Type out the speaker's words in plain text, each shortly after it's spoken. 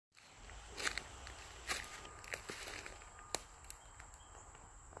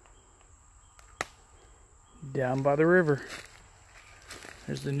down by the river.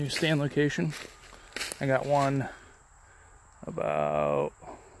 There's the new stand location. I got one about,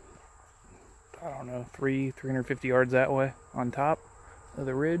 I don't know, 350 yards that way on top of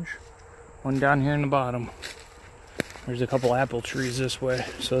the ridge. One down here in the bottom. There's a couple apple trees this way,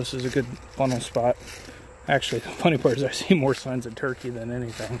 so this is a good funnel spot. Actually, the funny part is I see more signs of turkey than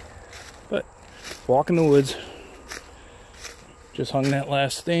anything. But walk in the woods. Just hung that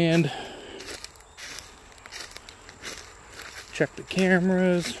last stand. Check the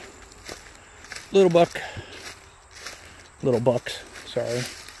cameras. Little bucks, sorry.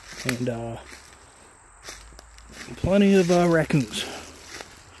 And plenty of raccoons.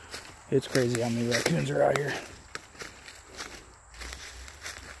 It's crazy how many raccoons are out here.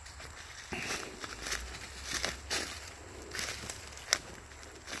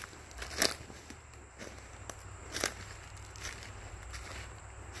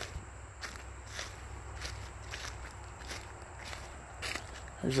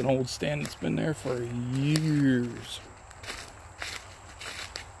 There's an old stand that's been there for years.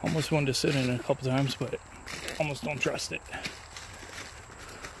 Almost wanted to sit in it a couple times, but almost don't trust it.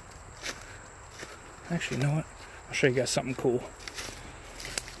 Actually, you know what? I'll show you guys something cool.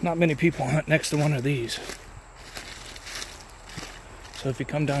 Not many people hunt next to one of these. So if you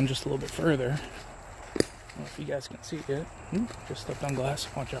come down just a little bit further, I don't know if you guys can see it. Just stepped on glass.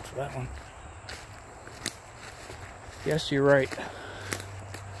 Watch out for that one. Yes, you're right.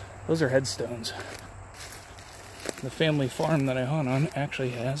 Those are headstones. The family farm that I hunt on actually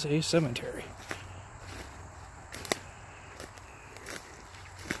has a cemetery.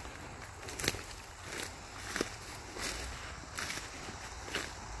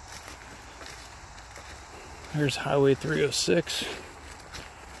 There's Highway 306.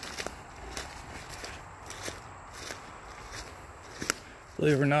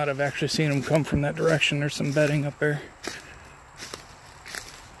 Believe it or not, I've actually seen them come from that direction. There's some bedding up there.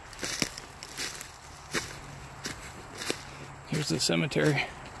 Here's the cemetery.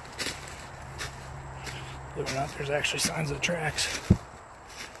 Believe it or not, there's actually signs of the tracks.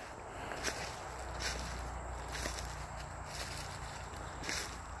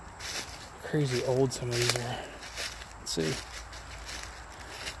 Crazy old some of these are. Let's see.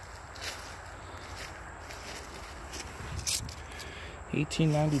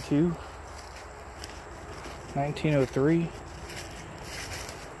 $1892, 1903.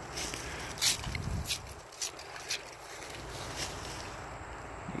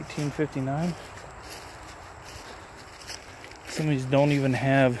 $1859. Some of these don't even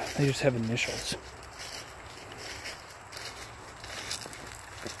have, they just have initials.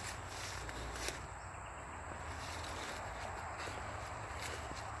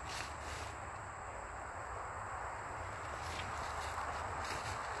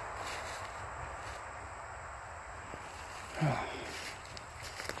 Oh.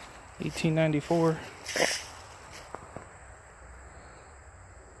 1894.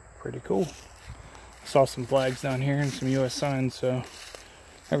 Pretty cool. Saw some flags down here and some US signs, so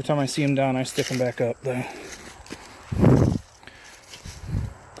every time I see them down, I stick them back up though.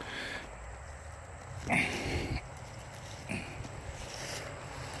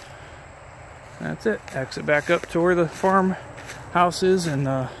 That's it. Exit back up to where the farmhouse is, and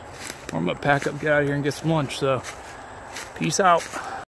I'm gonna pack up, get out of here, and get some lunch. So, peace out.